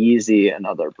 including Yeezy and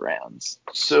other brands.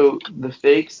 so the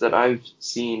fakes that I've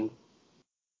seen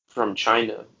from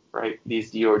China, right?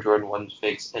 These Dior Jordan 1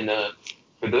 fakes. And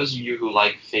for those of you who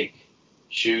like fake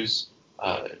shoes,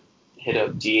 uh, hit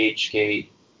up DHgate,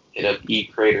 hit up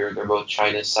eCrater. They're both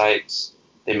China sites.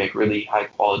 They make really high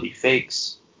quality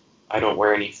fakes. I don't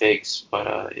wear any fakes,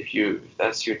 but if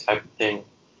that's your type of thing,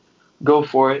 go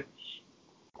for it.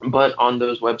 But on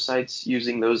those websites,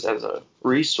 using those as a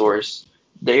resource,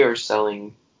 they are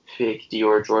selling fake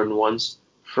Dior Jordan 1s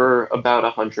for about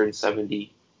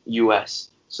 170 US.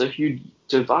 So if you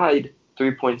divide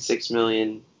 $3.6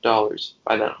 million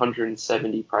by that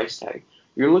 170 price tag,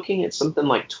 you're looking at something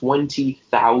like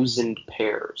 20,000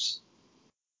 pairs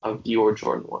of Dior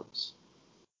Jordan 1s.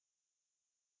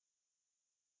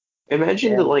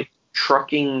 Imagine the Yeah. like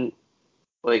trucking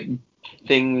like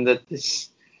thing that this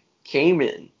came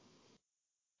in,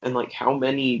 and like how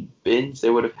many bins they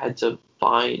would have had to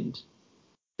find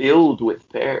filled with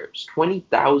pairs.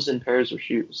 20,000 pairs of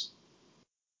shoes.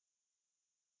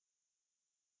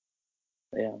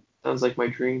 Yeah. Sounds like my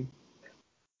dream.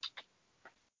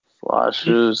 A lot of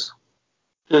shoes.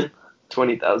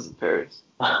 20,000 pairs.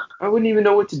 I wouldn't even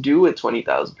know what to do with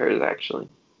 20,000 pairs actually.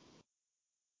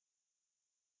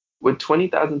 With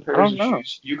 20,000 I pairs don't of know.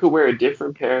 shoes, you could wear a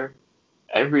different pair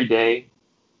every day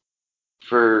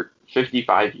for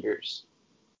 55 years.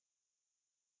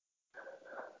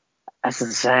 That's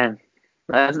insane.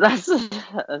 That's That's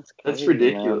crazy, man.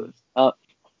 ridiculous.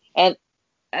 And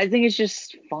I think it's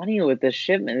just funny with this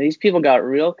shipment. These people got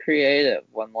real creative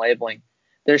when labeling.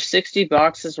 Their 60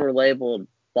 boxes were labeled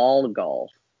ball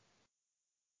golf.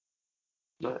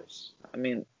 Nice. I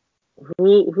mean,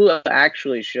 who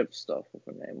actually ships stuff with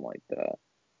a name like that?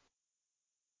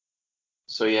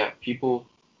 So yeah,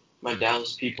 my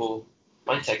Dallas people,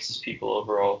 my Texas people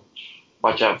overall,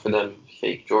 watch out for them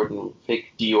fake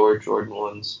Dior Jordan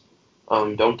ones.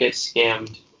 Don't get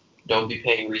scammed. Don't be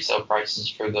paying resale prices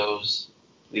for those.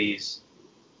 Please,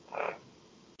 uh,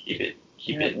 keep it,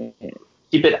 keep it,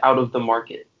 keep it out of the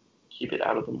market. Keep it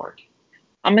out of the market.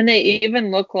 I mean, they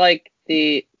even look like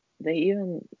the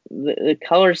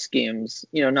color schemes,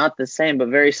 not the same, but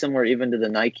very similar even to the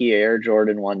Nike Air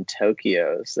Jordan 1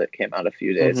 Tokyos that came out a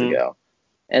few days Mm-hmm. ago.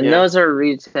 And Yeah. those are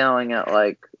retailing at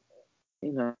like,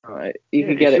 you Yeah.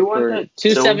 could get If you it want for that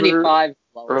silver $275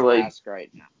 or lowest like ask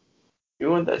right now. you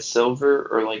want that silver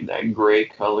or like that gray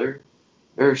color,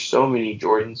 there are so many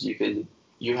Jordans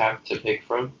you have to pick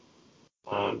from.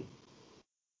 Um,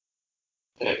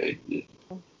 uh,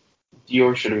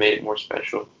 Dior should have made it more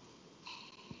special.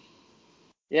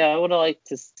 Yeah, I would have liked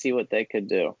to see what they could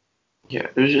do. Yeah,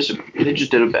 they just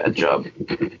did a bad job.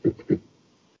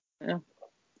 Yeah.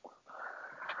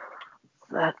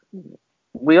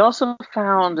 We also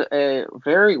found a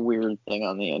very weird thing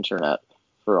on the internet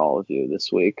for all of you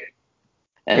this week.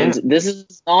 And Yeah, this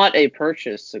is not a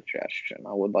purchase suggestion,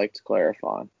 I would like to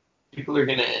clarify. people are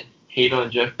gonna hate on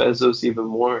Jeff Bezos even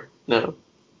more. No,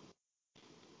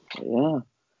 Yeah.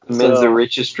 the man's the So,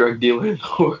 richest drug dealer in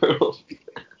the world.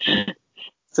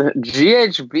 so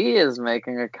GHB is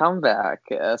making a comeback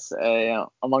as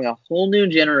among a whole new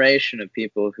generation of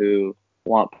people who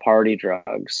want party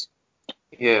drugs.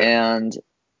 Yeah, And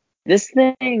this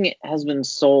thing has been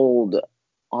sold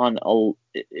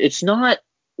it's not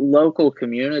local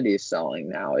communities selling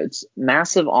now. It's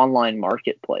massive online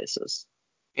marketplaces.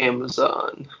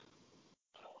 Amazon.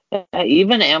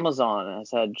 Even Amazon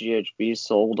has had GHB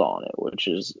sold on it, which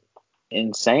is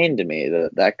insane to me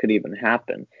that that could even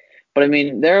happen. But I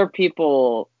mean, there are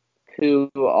people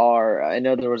I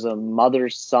know there was a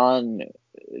mother-son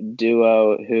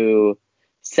duo who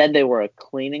said they were a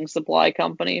cleaning supply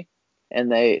company,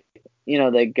 and they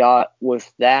got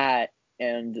with that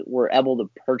and were able to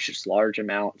purchase large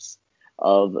amounts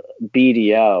of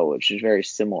BDO, which is very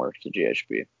similar to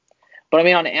GHB. But I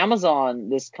mean, on Amazon,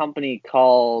 this company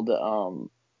called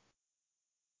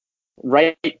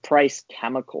Right Price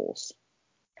Chemicals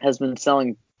has been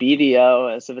selling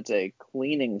BDO as if it's a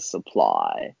cleaning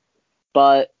supply,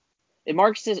 but it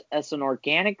marks it as an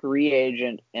organic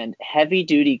reagent and heavy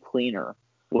duty cleaner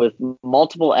with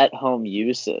multiple at home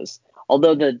uses.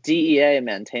 Although the DEA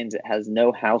maintains it has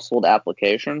no household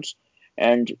applications,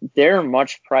 and they're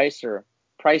much pricier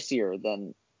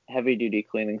than heavy duty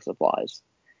cleaning supplies.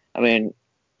 I mean,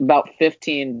 about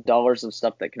 $15 of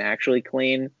stuff that can actually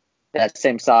clean. That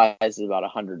same size is about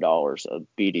 $100 of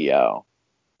BDO.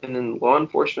 And then law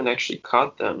enforcement actually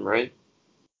caught them, right?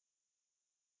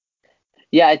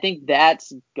 Yeah, I think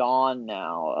that's gone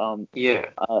now. Yeah.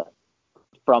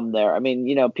 From there, I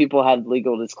mean, people had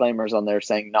legal disclaimers on there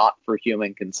saying not for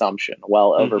human consumption,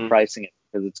 while Mm-hmm. overpricing it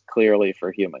because it's clearly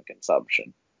for human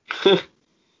consumption.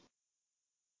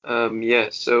 Yeah,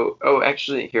 so, oh,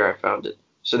 actually, here I found it.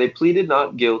 So they pleaded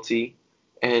not guilty,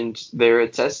 and they're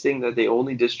attesting that they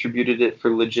only distributed it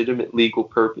for legitimate legal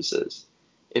purposes.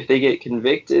 If they get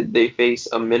convicted, they face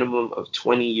a minimum of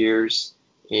 20 years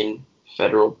in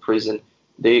federal prison.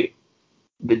 The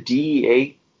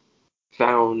DEA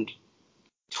found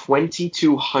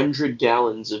 2,200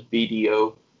 gallons of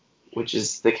BDO, which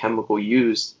is the chemical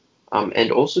used,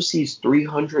 and also seized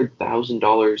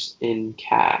 $300,000 in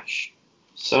cash.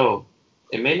 So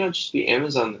it may not just be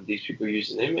Amazon that these people are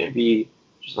using; they may be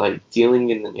just like dealing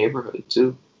in the neighborhood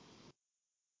too.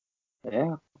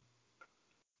 Yeah.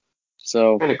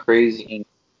 So Kind of I crazy. mean,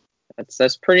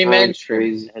 that's pretty Kind of mainstream.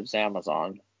 crazy. It's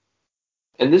Amazon.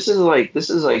 And this is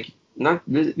like not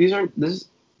these aren't this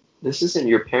isn't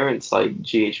your parents like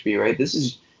GHB, right? This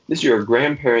is your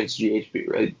grandparents GHB,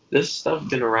 right? This stuff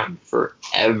been around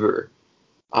forever.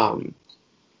 Um,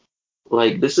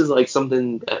 like this is like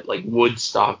something that like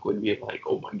Woodstock would be like,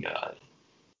 oh my god.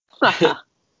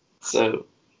 So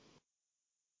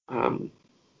um,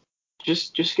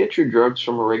 just get your drugs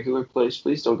from a regular place.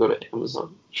 Please don't go to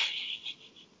Amazon.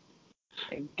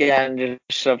 Again,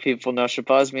 just so people know,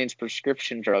 Shabazz means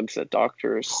prescription drugs that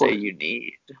doctors say you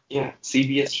need. Yeah,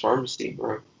 CVS pharmacy,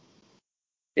 bro.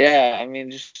 Yeah, I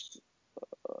mean, just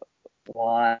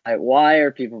why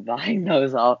are people buying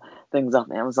things off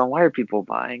Amazon? Why are people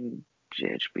buying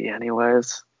GHB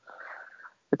anyways?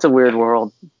 It's a weird Yeah,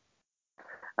 world.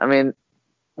 I mean,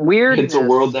 it's a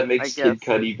world weirdness, that I makes Kid guess.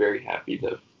 Cudi very happy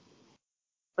though.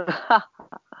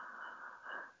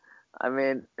 I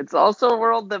mean, it's also a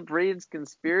world that breeds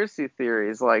conspiracy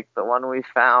theories like the one we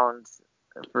found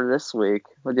for this week.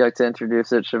 Would you like to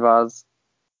introduce it, Shabazz?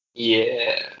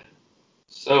 Yeah.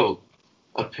 So,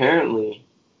 apparently,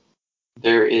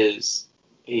 there is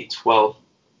a 12th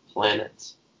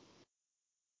planet,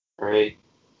 right?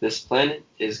 This planet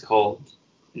is called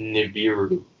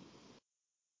Nibiru.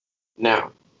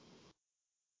 Now,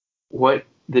 what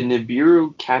the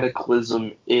Nibiru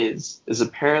cataclysm is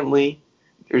apparently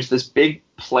there's this big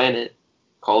planet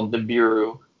called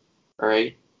Nibiru,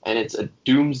 right? And it's a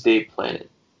doomsday planet.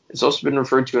 It's also been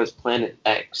referred to as Planet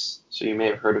X, so you may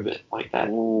have heard of it like that.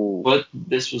 Ooh. But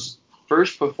this was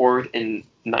first put forward in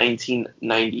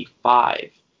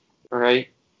 1995, all right?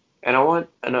 And I want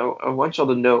y'all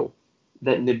to know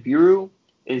that Nibiru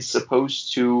is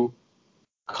supposed to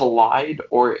collide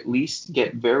or at least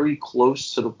get very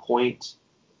close to the point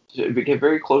get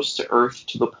very close to Earth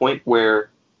to the point where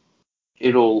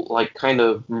it'll like kind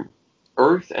of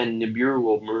Earth and Nibiru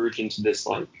will merge into this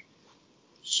like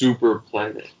super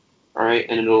planet. All right,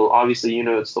 and it'll obviously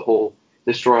it's the whole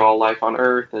destroy all life on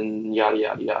Earth and yada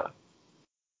yada yada.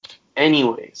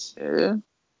 Anyways, Yeah.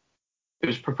 it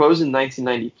was proposed in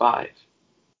 1995.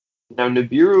 Now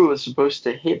Nibiru was supposed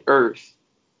to hit Earth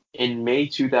in May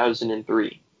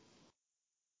 2003.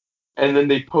 And then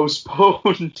they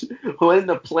postponed when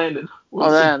the planet Oh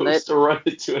was man, supposed to run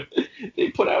into it. They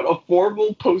put out a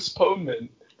formal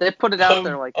postponement they put it out of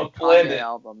there like a a Kanye planet.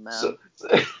 album, So,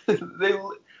 man. they,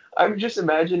 I'm just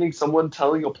imagining someone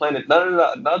telling a planet, no, no,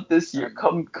 no, not this year.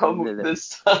 Come this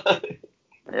time.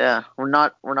 Yeah, we're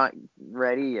not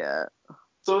ready yet.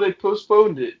 So they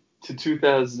postponed it to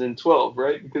 2012,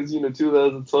 right? Because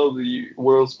 2012 the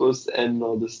world's supposed to end and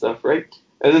all this stuff, right?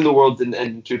 And then the world didn't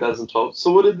end in 2012.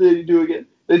 So what did they do again?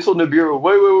 They told Nibiru,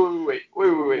 wait,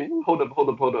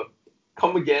 hold up.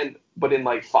 Come again, but in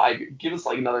like 5 years. Give us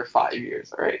like another 5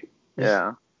 years, all right?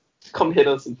 Yeah. Come hit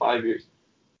us in 5 years.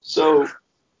 So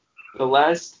the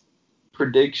last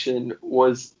prediction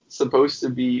was supposed to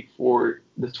be for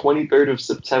the 23rd of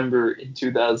September in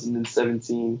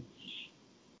 2017,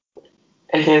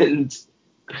 and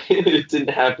it didn't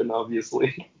happen,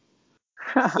 obviously.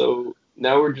 So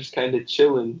now we're just kind of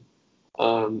chilling.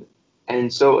 Um,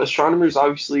 and so astronomers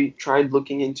obviously tried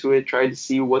looking into it, tried to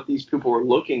see what these people were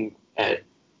looking at,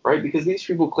 right? Because these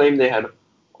people claim they had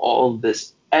all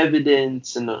this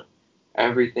evidence and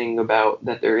everything about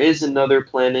that there is another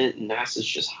planet and NASA's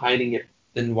just hiding it.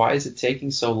 Then why is it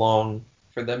taking so long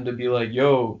for them to be like,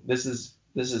 yo, this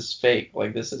is fake,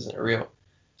 like this isn't real?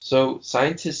 So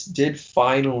scientists did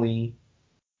finally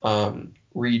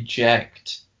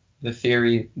reject the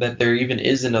theory that there even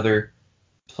is another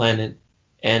planet,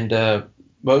 and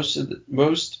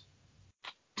most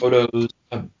photos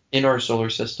in our solar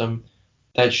system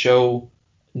that show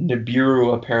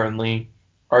Nibiru apparently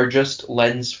are just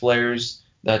lens flares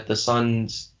that the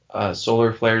sun's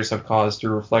solar flares have caused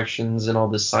through reflections and all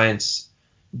this science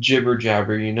jibber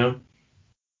jabber.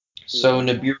 So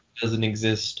Yeah. Nibiru doesn't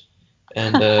exist,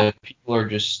 and people are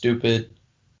just stupid,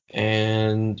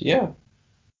 and yeah.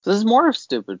 This is more of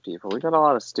stupid people. We got a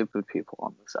lot of stupid people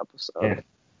on this episode. Yeah.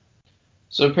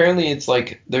 So apparently it's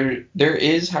like there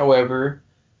is, however,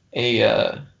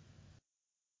 a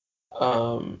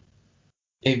um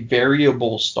a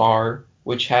variable star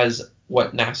which has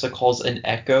what NASA calls an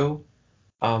echo.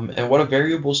 And what a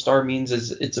variable star means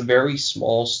is it's a very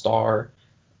small star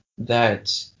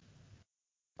that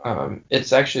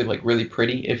it's actually like really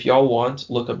pretty. If y'all want,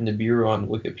 look up Nibiru on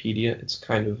Wikipedia. It's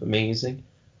kind of amazing.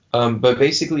 But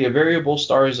basically, a variable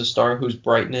star is a star whose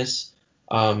brightness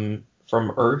from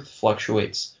Earth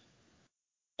fluctuates.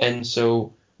 And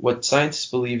so what scientists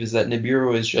believe is that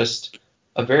Nibiru is just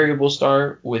a variable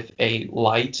star with a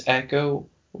light echo,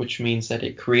 which means that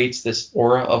it creates this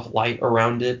aura of light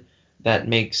around it that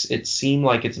makes it seem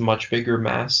like it's much bigger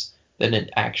mass than it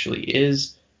actually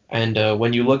is. And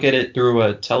when you look at it through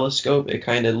a telescope, it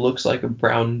kind of looks like a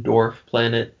brown dwarf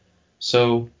planet.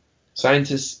 So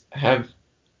scientists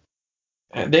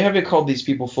they haven't called these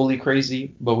people fully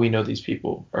crazy, but we know these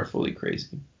people are fully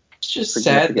crazy. It's just sad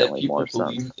that Significantly people more sense.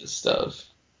 believe this stuff.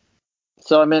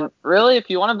 So I mean, really, if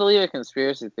you want to believe a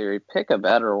conspiracy theory, pick a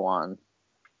better one.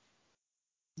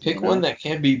 Pick one that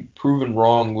can't be proven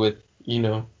wrong with,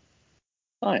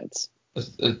 Science.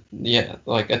 yeah,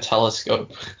 like a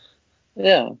telescope.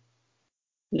 Yeah.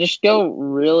 Just go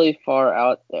really far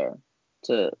out there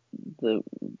to the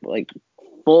like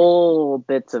full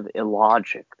bits of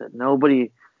illogic that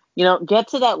nobody, get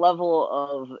to that level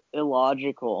of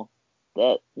illogical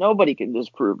that nobody can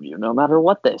disprove you, no matter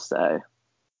what they say.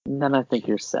 And then I think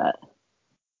you're set.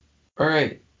 All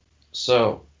right.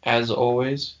 So, as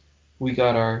always, we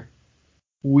got our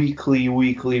weekly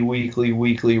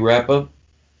wrap up.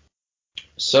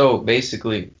 So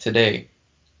basically, today,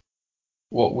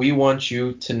 what we want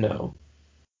you to know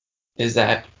is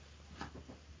that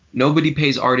nobody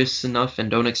pays artists enough, and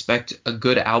don't expect a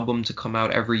good album to come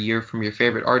out every year from your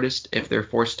favorite artist if they're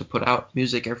forced to put out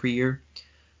music every year.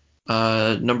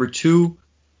 Number two,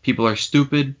 people are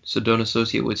stupid, so don't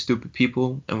associate with stupid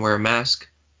people and wear a mask,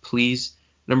 please.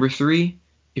 Number three,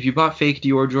 if you bought fake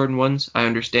Dior Jordan 1s, I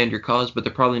understand your cause, but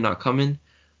they're probably not coming.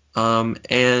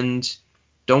 And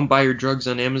don't buy your drugs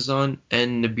on Amazon,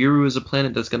 and Nibiru is a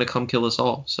planet that's going to come kill us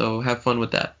all, so have fun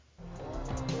with that.